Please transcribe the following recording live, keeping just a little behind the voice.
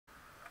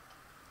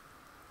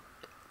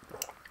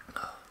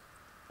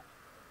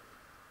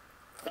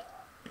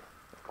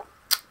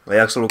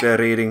Jakso lukee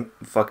reading,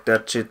 fuck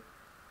that shit.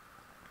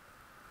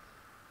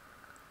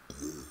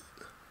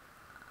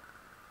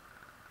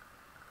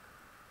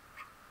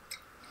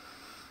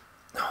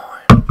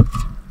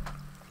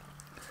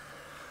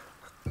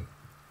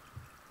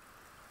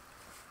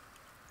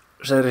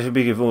 Seriffi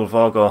Biggie Wolf,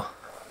 ok.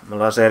 Me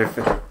ollaan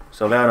seriffi.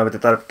 Se oli aina mitä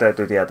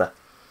täytyy tietää.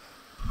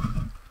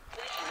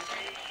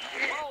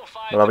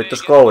 Me ollaan vittu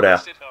skoudeja.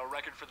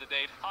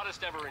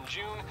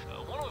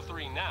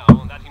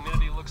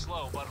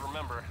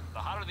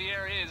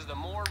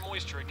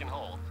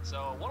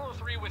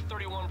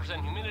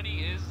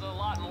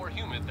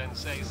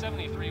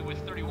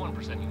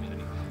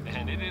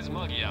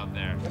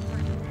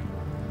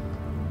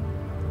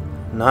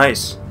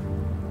 Nice.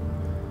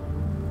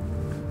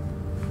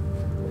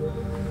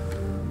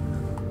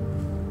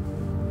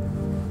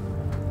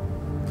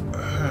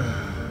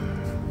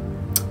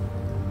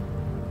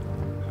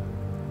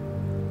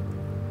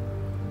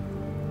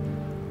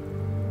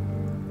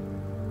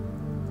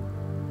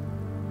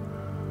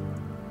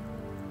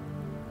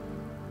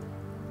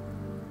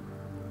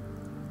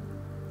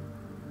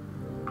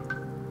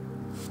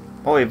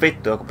 Oi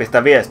vittu, joku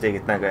pistää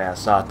viestiäkin näköjään,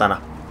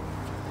 saatana.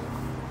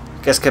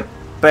 Kesken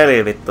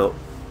peli vittu.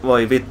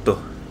 Voi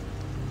vittu.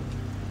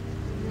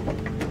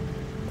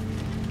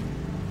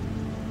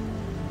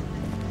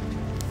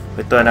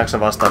 Vittu en jaksa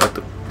vastaan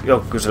vittu.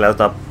 Joku kyselee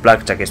jotain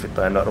Blackjackista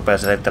vittu, en rupea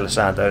selittele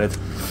sääntöjä nyt.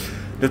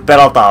 Nyt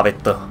pelataan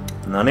vittu.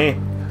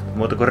 Noniin.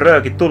 Muuta kuin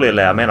röökit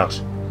tulille ja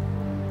menoksi.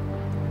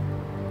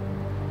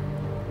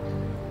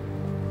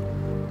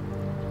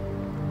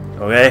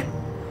 Okei.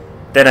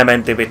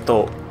 Tenementti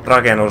vittu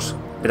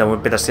rakennus. Mitä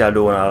mun pitäisi siellä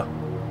duunailla?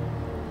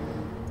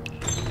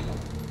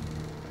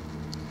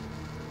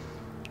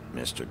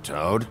 Mr.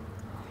 Toad?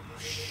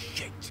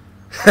 Shit.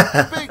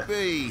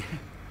 Bigby!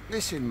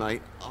 Listen,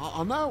 mate,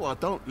 I know I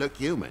don't look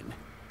human.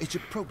 It's a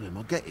problem,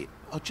 I get it.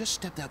 I just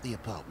stepped out the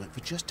apartment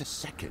for just a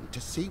second to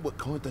see what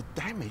kind of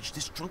damage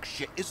this drunk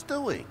shit is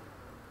doing.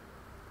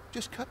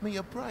 Just cut me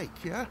a break,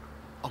 yeah?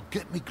 I'll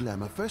get me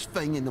glamour first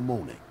thing in the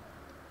morning.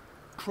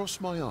 Cross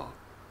my heart.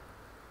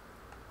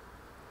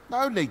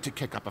 No need to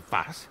kick up a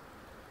fuss.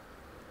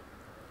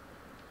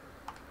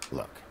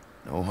 Look,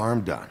 no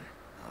harm done.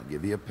 I'll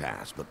give you a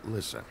pass, but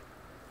listen.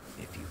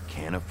 If you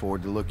can't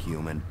afford to look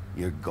human,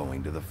 you're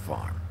going to the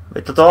farm.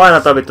 Vittu tuo aina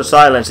toi vittu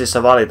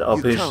Silenceissa valita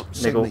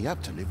niinku...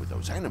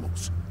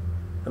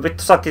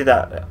 Vittu saat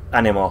sitä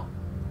animaa.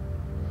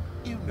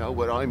 You know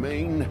what I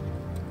mean?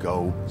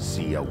 Go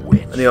see a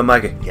witch. Niin on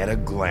mäkin. Get a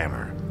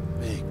glamour.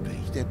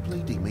 Bigby, they're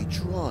bleeding me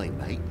dry,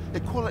 mate. The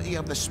quality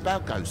of the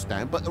spout goes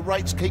down, but the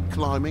rates keep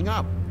climbing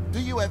up. Do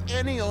you have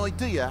any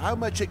idea how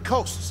much it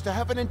costs to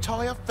have an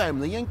entire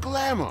family in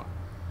glamour?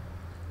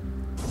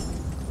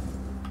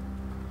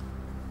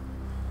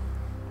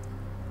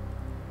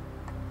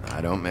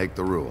 I don't make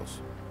the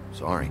rules.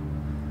 Sorry.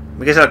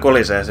 Mikä siellä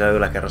kolisee siellä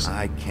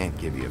yläkerrassa? I can't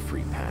give you a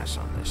free pass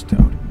on this,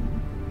 Toad.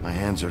 My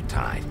hands are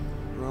tied.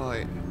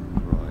 Right.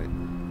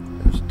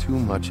 There's too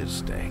much at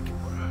stake.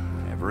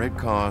 Whatever it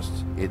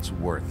costs, it's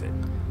worth it.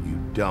 You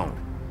don't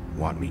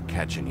want me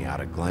catching you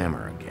out of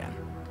glamour again.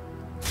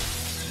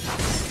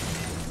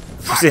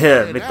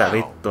 Mitä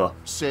vittua?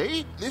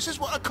 See? This is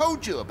what I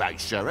told you about,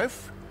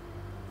 Sheriff.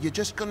 You're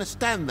just gonna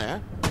stand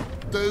there?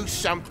 Do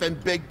something,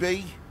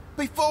 Bigby,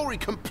 before he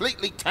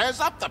completely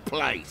tears up the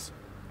place.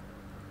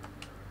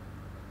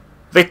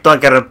 Vittu on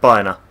kerran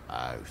painaa.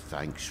 Oh,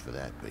 thanks for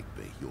that,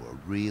 Bigby. You're a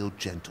real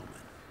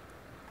gentleman.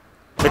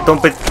 Vittu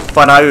on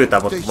painaa yytä,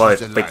 mut voi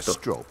vittu.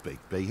 Straw,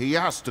 Bigby. He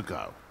has to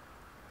go.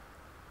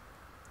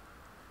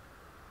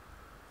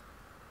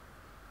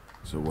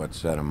 So what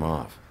set him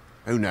off?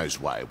 Who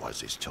knows what it was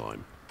this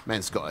time?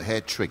 Man's got a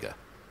hair trigger.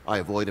 I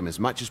avoid him as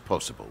much as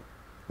possible.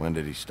 When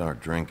did he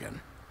start drinking?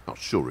 Not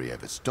sure he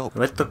ever stopped.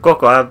 Vittu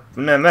koko ajan.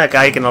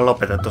 Meikään ikinä on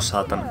lopetettu,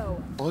 saatana.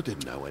 I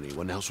didn't know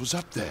anyone else was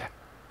up there.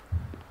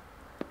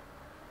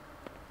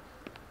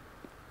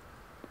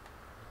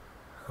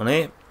 No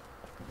niin.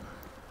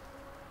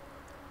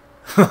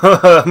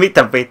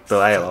 Mitä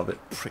vittua ei oo?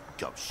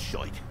 Pricked up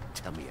shite.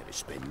 Tell me how to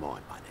spend my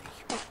money.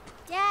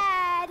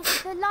 Dad,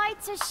 the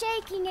lights are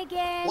shaking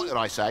again. What did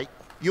I say?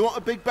 You want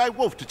a big bad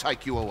wolf to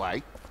take you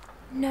away?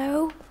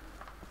 No.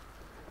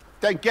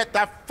 Then get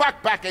the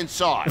fuck back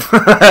inside.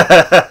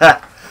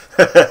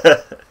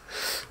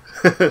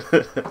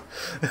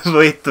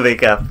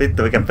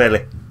 Vittu mikä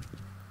peli.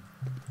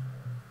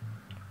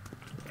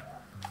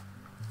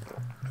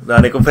 Tää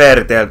on niinku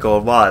Fairy Tail Go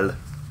Wild.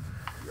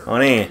 No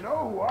niin.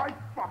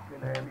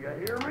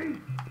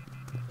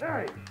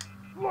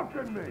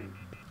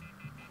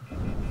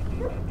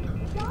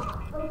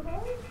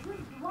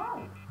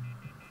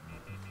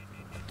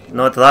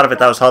 Noita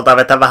tarvitaan, jos halutaan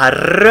vetää vähän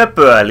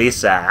röpöä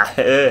lisää.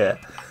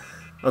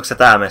 Onko se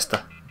tää mesta?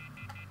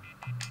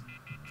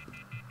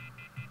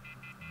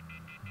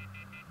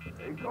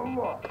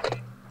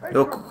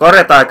 Juu,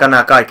 korjataan aika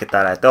nää kaikki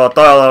täällä. Joo,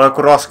 toi on ollut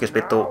joku roskis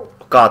vittu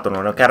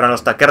kaatunut. No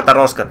kerta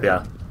roskat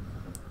vielä.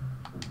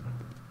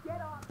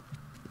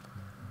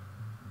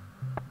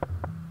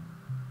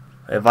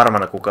 Ei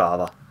varmana kukaan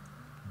avaa.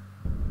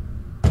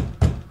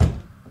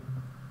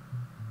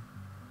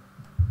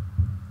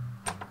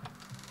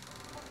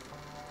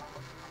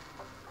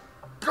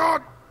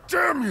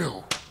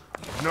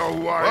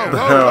 who I am.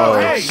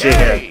 Oh,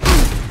 shit.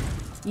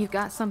 You've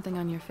got something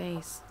on your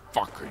face.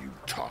 Fuck are you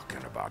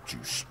talking about, you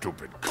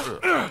stupid?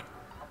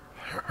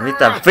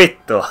 Mitä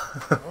vittua?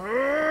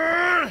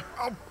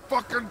 I'll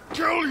fucking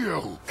kill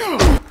you.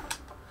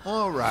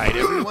 All right,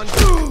 everyone.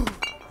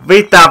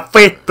 Mitä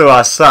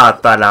vittua,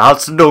 saatana?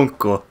 Ootko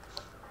dunkku?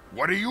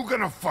 What are you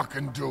gonna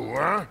fucking do,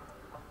 huh?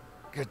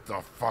 Get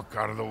the fuck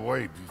out of the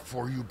way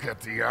before you get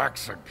the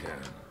axe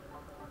again.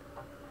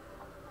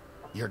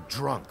 You're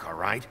drunk, all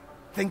right?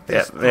 Think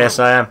this through. Yes,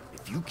 I am.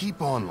 If you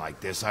keep on like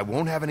this, I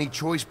won't have any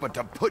choice but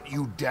to put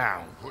you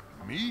down. Put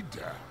me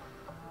down?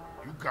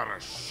 You got a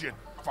shit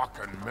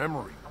fucking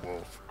memory,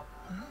 Wolf.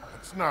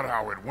 That's not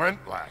how it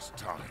went last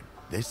time.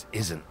 This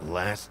isn't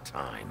last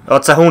time.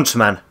 Oot sä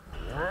Huntsman?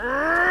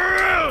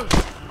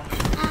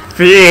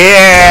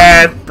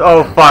 Shit!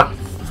 Oh fuck.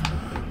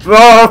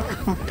 Oh,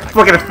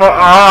 fucking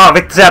fuck.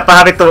 Vittu, siellä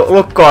päähän vittu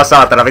lukkoa,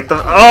 saatana. Vittu.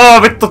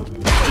 Vittu.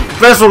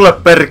 Pesulle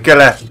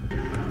perkele.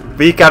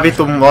 Mikä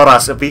vittu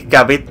moras,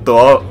 mikä vittu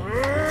on.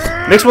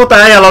 Miks muuta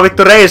äijällä on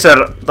vittu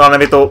Razer tuonne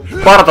vittu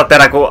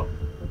partaterä, kun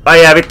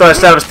äijä vittu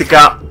ois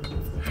selvästikään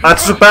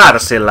ajatus sun päädä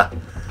sillä.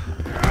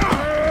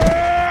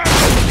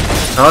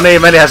 No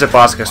niin, menihän se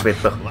paskas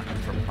vittu.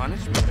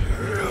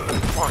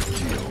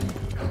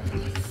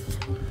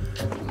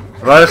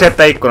 Voiko se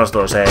jättää ikkunasta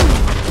tuolla se ei?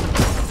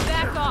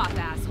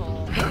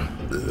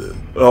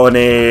 No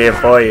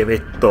niin, voi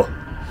vittu.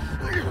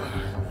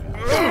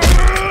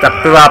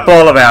 Täppyvää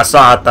polvea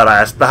saatana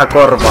ja sit vähän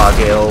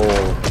korvaakin,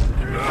 joo.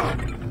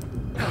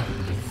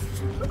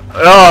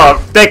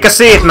 Joo, take a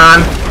seat,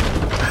 man!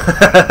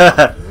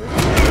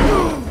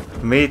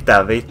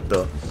 Mitä vittu?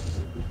 At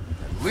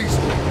least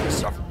make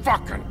this a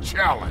fucking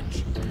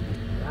challenge.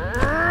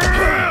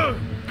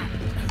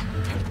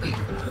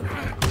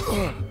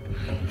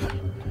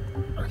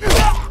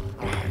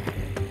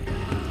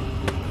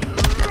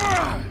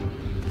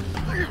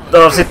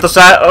 No sit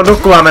tossa on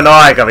nukkumaan meno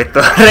aika vittu.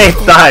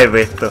 Reittain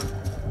vittu.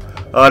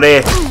 No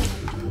niin.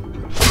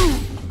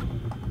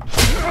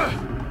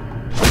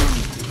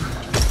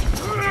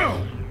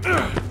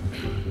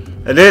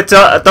 Ja nyt se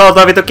on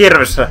tuolta vittu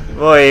kirvyssä.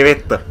 Voi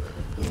vittu.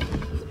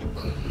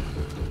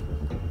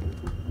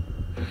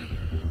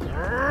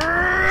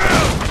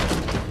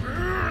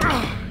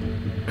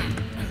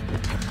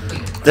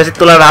 Ja sit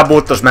tulee vähän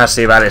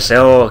muutosmässiä välissä.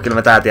 Joo, kyllä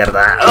me tää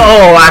tiedetään.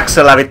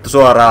 Xllä vittu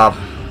suoraan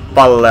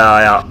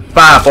pallea ja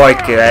pää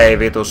poikki. Ei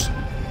vitus.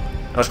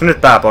 Olisiko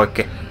nyt pää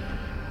poikki?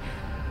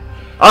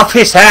 Off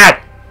his head!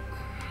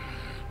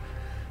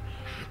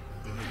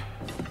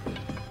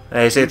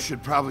 Ei You sit.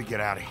 should probably get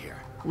out of here.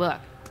 Look,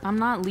 I'm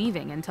not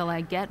leaving until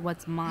I get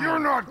what's mine. You're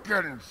not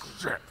getting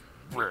shit,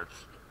 bitch.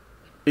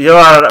 You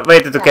are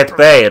waiting to get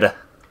paid.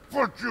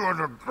 Put you on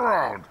the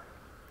ground.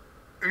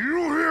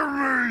 You hear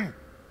me?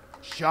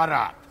 Shut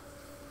up.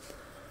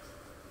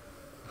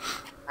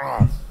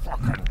 Oh,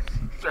 fucking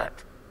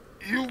shit.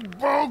 You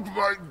broke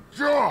my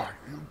jaw.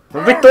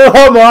 No vittu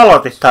homo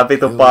aloitit tää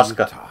vittu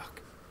paska.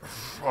 Talk.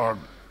 Fuck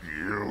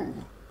you.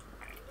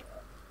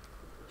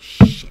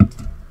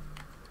 Shit.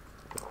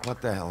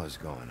 What the hell is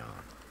going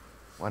on?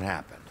 What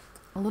happened?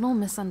 A little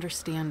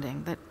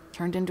misunderstanding that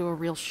turned into a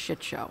real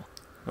shit show.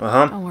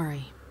 Don't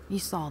worry, you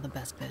saw the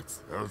best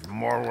bits. There's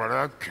more where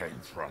that came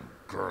from,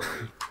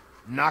 girlie.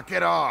 Knock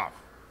it off.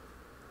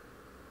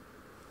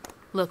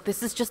 Look,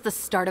 this is just the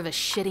start of a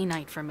shitty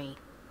night for me.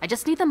 I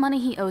just need the money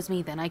he owes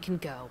me, then I can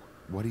go.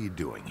 What are you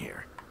doing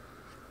here?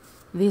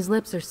 These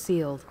lips are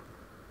sealed.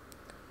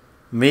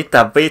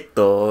 Mitä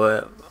vittu?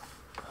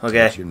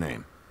 Okei. What's your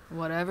name?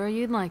 Whatever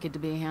you'd like it to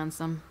be,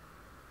 handsome.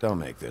 Don't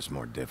make this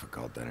more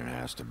difficult than it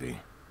has to be.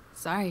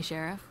 Sorry,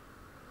 Sheriff.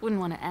 Wouldn't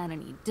want to add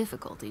any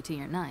difficulty to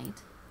your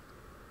night.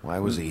 Why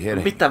was he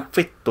hitting? Mitä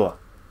vittua?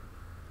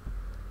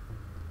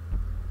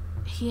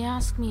 He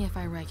asked me if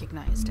I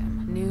recognized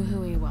him, knew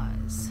who he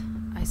was.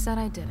 I said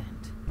I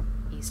didn't.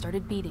 He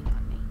started beating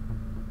on me.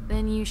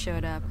 Then you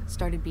showed up,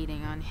 started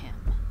beating on him.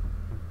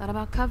 That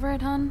about cover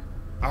it, hun?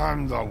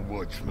 I'm the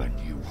woodsman,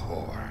 you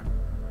whore.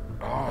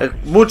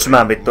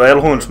 Woodsman vittu, ei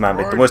ollut Huntsman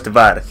vittu, muistin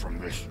väärin. From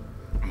this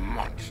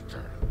monster.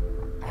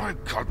 I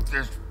cut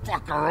this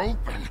fucker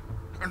open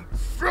and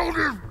filled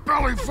his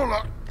belly full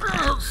of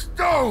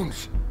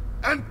stones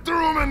and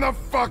threw him in the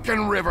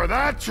fucking river.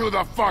 That's who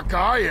the fuck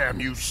I am,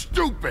 you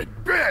stupid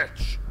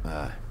bitch!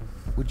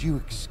 Would you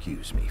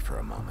excuse me for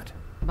a moment?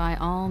 By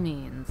all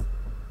means.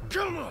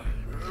 Come on!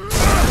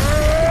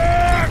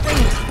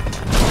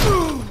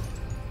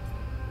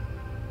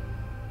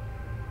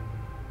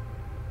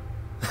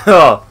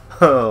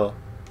 Joo.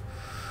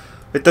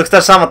 Vittu, onks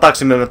tää sama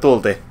taksi, millä me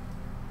tultiin?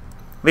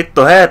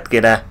 Vittu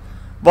hetkinen.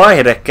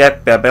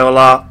 Vaihdekeppiä, me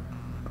ollaan...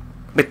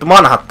 Vittu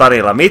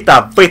Manhattanilla.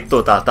 Mitä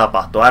vittu tää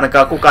tapahtuu?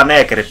 Ainakaan kukaan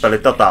neekerit peli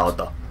tota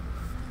autoa.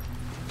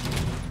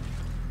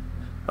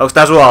 Onks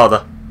tää sun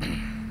auto?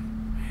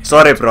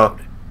 Sorry bro.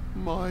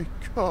 My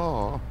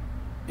car.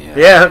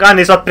 Jee,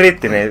 niin sä oot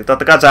britti, niin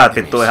totta kai sä et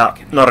vittu ihan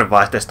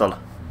norminvaihteesta olla.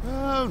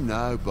 Oh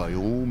no, by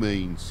all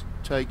means.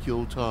 Take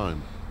your time.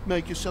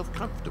 Make yourself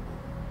comfortable.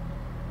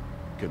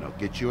 Can I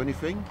get you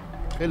anything?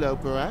 Hello,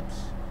 perhaps?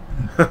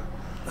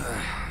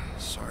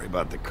 Sorry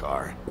about the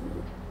car.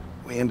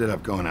 We ended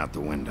up going out the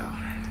window.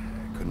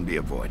 Couldn't be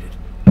avoided.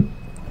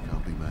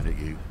 Can't be mad at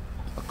you.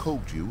 I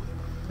called you,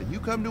 and you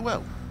come to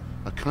help.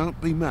 I can't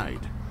be mad.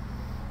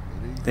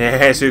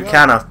 Yes, you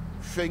cannot.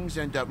 Things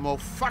end up more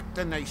fucked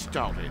than they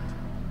started.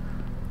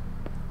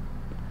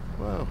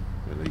 Well,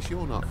 at least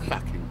you're not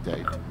fucking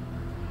dead.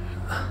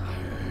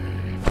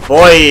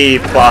 Voi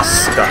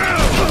paska.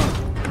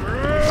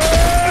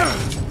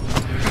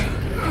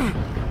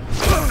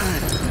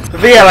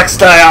 Vieläks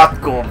tää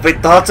jatkuu?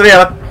 Vittu, haluatko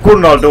vielä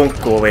kunnolla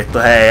dunkkuu vittu?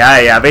 Hei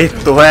äijä,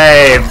 vittu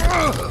hei!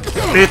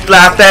 Nyt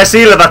lähtee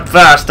silmät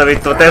päästä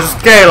vittu, tee susta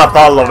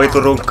keilapallon vittu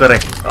runkkari.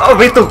 Oh,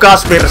 vittu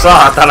Kasmir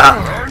saatana!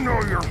 I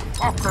know you're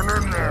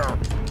fucking in there.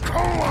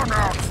 Come on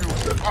out,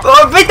 you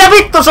Oh, mitä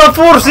vittu se on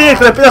Fur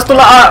Secret? Pitäis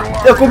tulla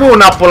joku muu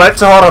nappula, nyt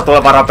se Horo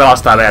tulee varmaan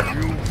pelastaa meidät.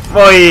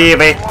 Voi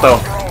vittu!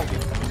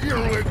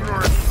 you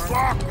ignorant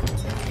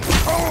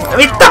fuck.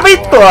 Mitä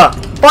vittua?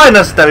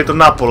 Paina sitä vittu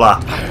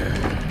nappulaa.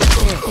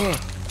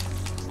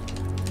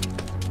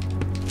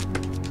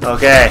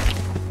 Okei.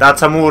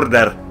 That's a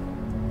murder.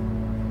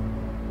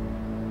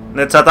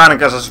 Nyt saat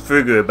ainakaan se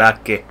fygyy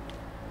backi.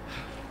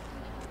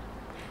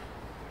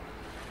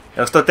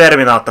 Onks toi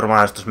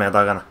Terminator-maistus meidän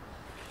takana?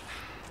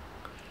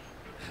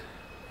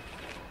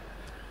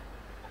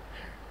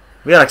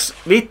 Vieläks?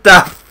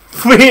 Mitä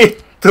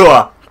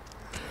vittua?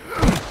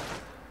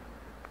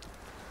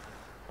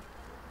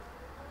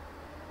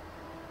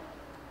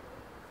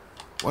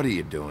 What are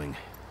you doing?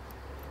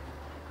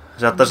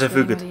 Se ottaa se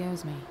fygyt.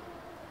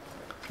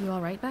 You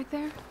all right back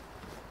there?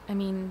 I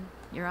mean,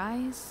 your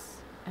eyes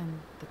and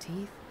the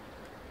teeth.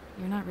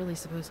 You're not really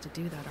supposed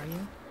to do that, are you?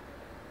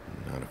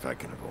 Not if I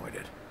can avoid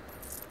it.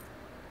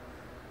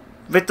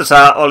 Vittu,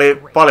 sä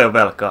oli paljon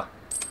velkaa.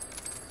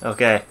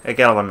 Okei, ei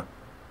kelvannut.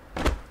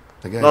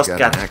 The guy's Lost got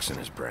cat. an axe in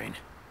his brain.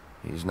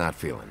 He's not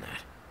feeling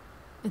that.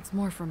 It's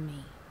more from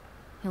me.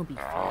 He'll be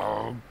fine.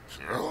 I'll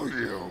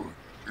kill you,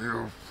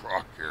 you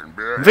fucking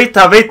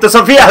bitch. Vittu, se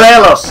on vielä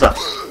elossa!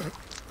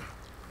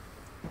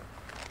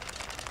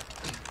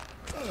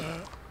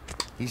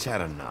 He's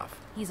had enough.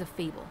 He's a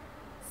fable.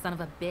 Son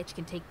of a bitch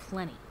can take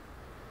plenty.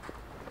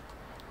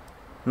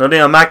 No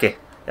niin on mäkin.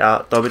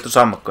 Ja tuo vittu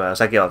sammakko ja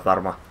säkin oot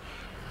varmaan.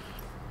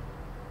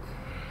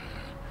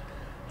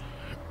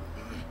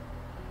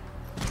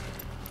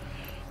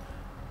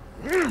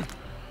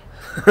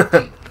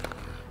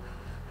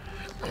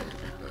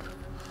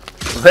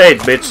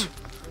 Wait, bitch.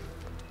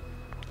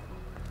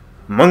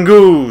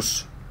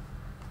 Mongoose.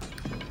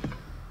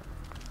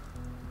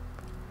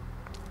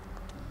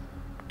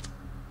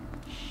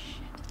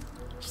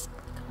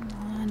 Come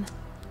on.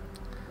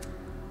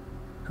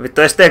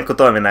 Vittu, ei Stenkku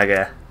toimi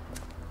näkee.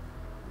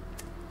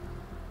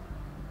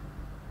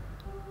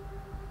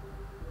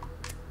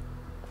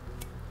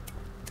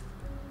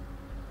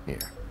 Here.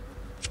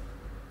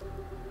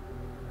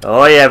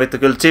 Oi jee, vittu,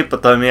 kyllä chippo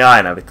toimii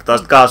aina. Vittu,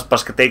 toiset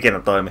kaasupaskat ei ikinä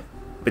toimi.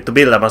 Vittu,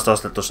 millä mä oon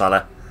ostettu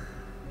sale.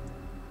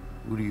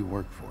 Who do you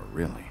work for,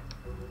 really?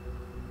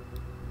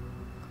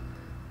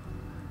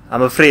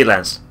 I'm a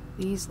freelance.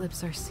 These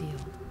lips are sealed.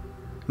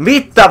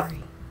 Mitä? Sorry.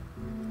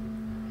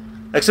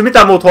 Eikö se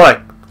mitään muut hoi?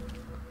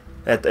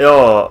 Et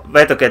joo,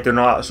 vetoketjun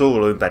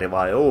suulu ympäri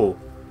vaan,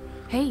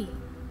 Hey,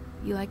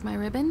 you like my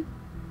ribbon?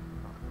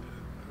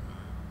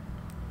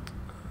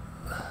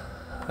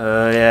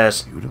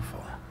 Yes. Beautiful.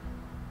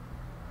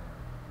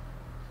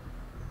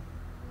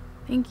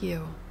 Thank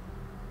you.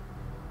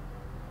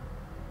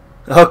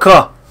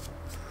 Okay.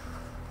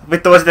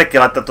 Vittu voisi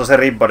itsekin laittaa tuossa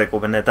ribboni,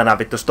 kun menee tänään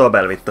vittu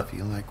Stobel vittu.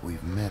 Feel like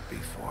we've met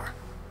before.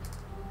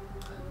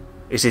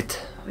 Is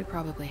it We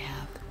probably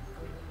have.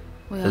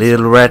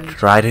 Little Red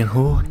Riding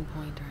Hood? One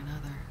point or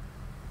another.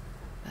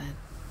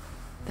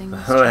 But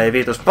things Ei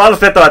vitus.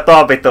 Palus vetoa, että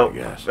on vittu.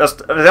 Yes. Jos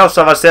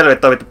jossain vaiheessa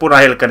selvittää vittu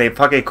punahilkka, niin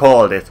fucking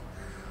called it.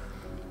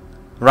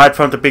 Right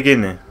from the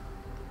beginning.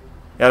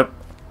 Ja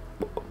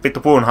vittu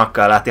puun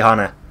hakkaa lähti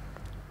haneen.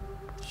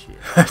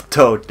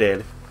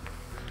 Toadale.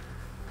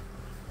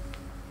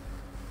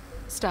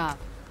 Stop.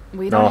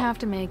 We No. don't have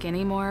to make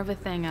any more of a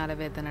thing out of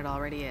it than it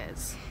already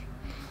is.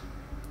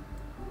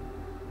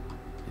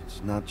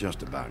 It's not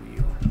just about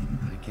you.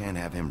 I can't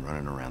have him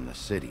running around the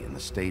city in the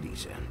state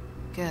he's in.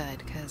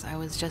 Good, because I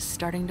was just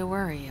starting to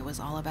worry it was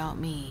all about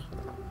me.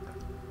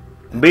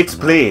 Bitch, Not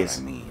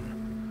please. what I mean.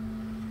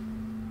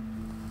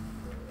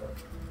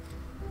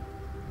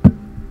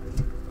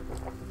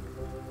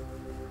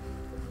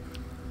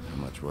 How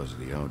much was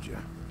it he owed you?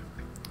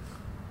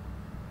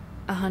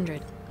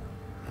 100.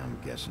 I'm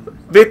guessing.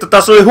 Vittu,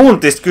 tässä oli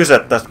huntista kyse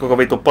tästä koko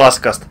vittu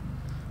paskasta.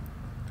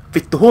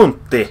 Vittu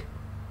huntti.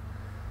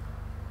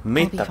 I'll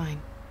Mitä be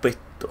fine.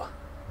 vittua?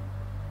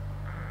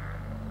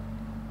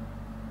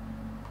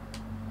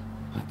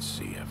 Let's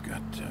see, I've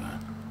got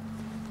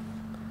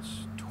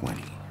it's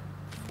 20,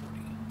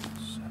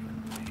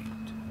 47,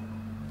 8,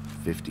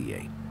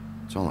 58.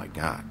 It's all I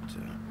got.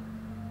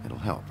 It'll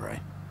help,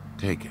 right?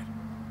 Take it.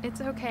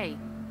 It's okay.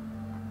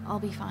 I'll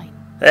be fine.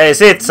 Ei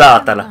sit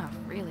saatana. Enough,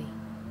 really.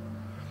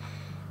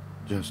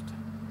 Just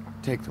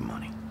take the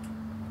money,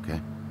 okay?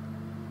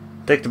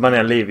 Take the money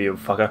and leave, you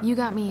fucker. You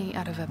got me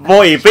out of a bad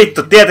Voi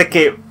vittu,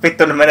 tietenkin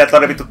vittu ne menee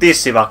tuonne vittu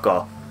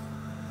tissivakoon.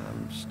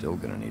 I'm still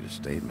gonna need a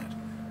statement.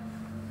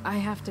 I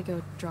have to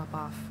go drop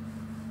off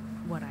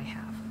what I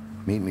have.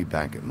 Meet me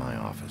back at my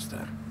office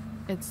then.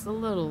 It's a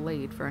little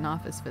late for an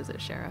office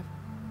visit, Sheriff.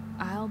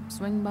 I'll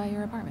swing by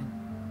your apartment.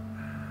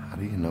 How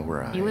do you know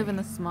where I You live in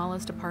the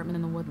smallest apartment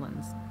in the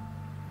Woodlands.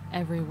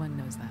 Everyone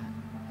knows that.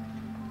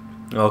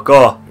 Ok,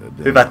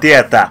 hyvä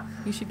tietää.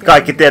 You should go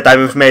Kaikki tietää,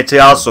 missä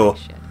meitsi asuu.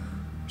 Shit.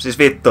 Siis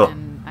vittu.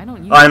 And I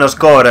don't use Ainoas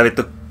koode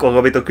vittu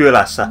koko vittu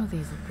kylässä. some of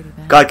these look pretty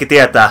bad. Kaikki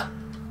tietää,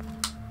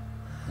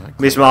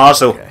 missä mä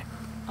asun. Okay.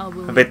 I'll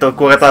will Vittu,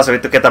 kuinka taas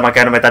vittu, ketä mä oon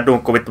käynyt meitä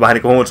nukkuu vittu vähän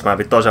niinku huntsmaan.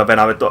 Vittu, se on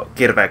venää vittu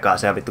kirveen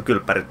kanssa ja vittu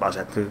kylppärit vaan se,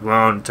 että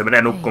se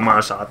menee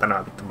nukkumaan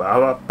saatana. Vittu,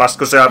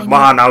 pasko se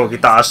mahan auki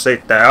taas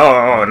sitten.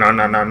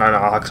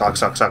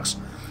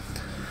 Haks.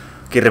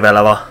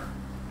 Kirveellä vaan.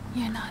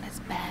 You're not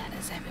as bad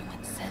as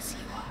everyone says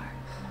you are.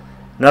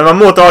 No mä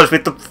muuta olis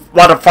vittu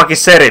motherfucking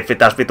seriffi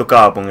tässä vittu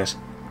kaupungissa.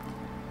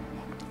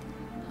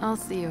 I'll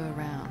see you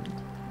around.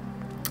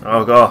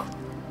 Ok.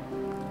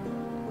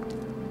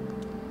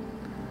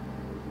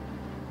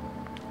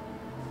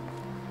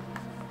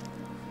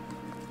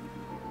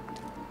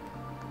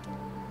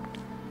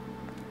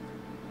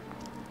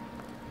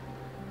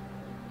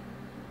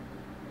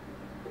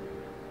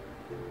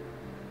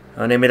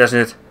 No niin, mitäs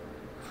nyt?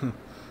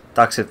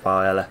 Taksit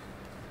vaan jälleen.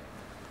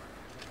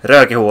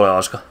 Röökihuule,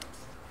 olisiko?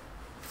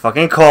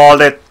 Fucking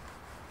called it!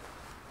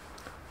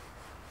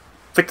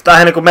 Vittu, tää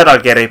on niinku Metal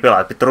Gearia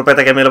pelaa. Vittu rupee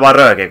tekemään vaan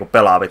röökiä, kun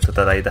pelaa vittu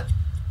tätä ite.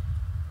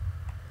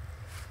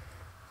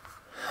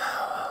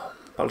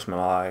 Paljonko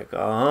meillä on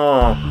aikaa?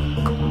 Oh.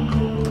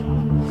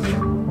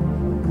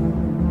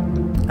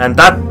 And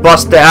that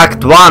was the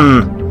Act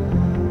 1!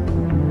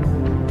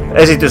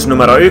 Esitys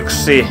numero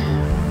 1.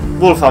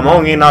 Wolf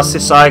Amongin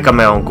Usissa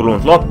aikamme on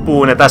kulunut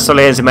loppuun ja tässä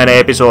oli ensimmäinen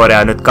episodi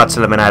ja nyt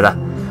katselemme näitä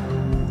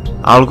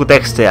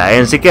alkutekstejä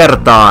ensi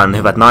kertaan.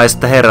 Hyvät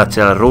naiset ja herrat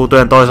siellä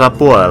ruutujen toisella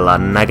puolella,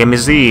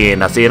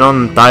 näkemisiin. Siinä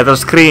on title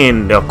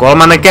screen jo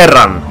 3.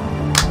 kerran.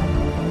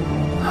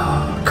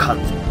 God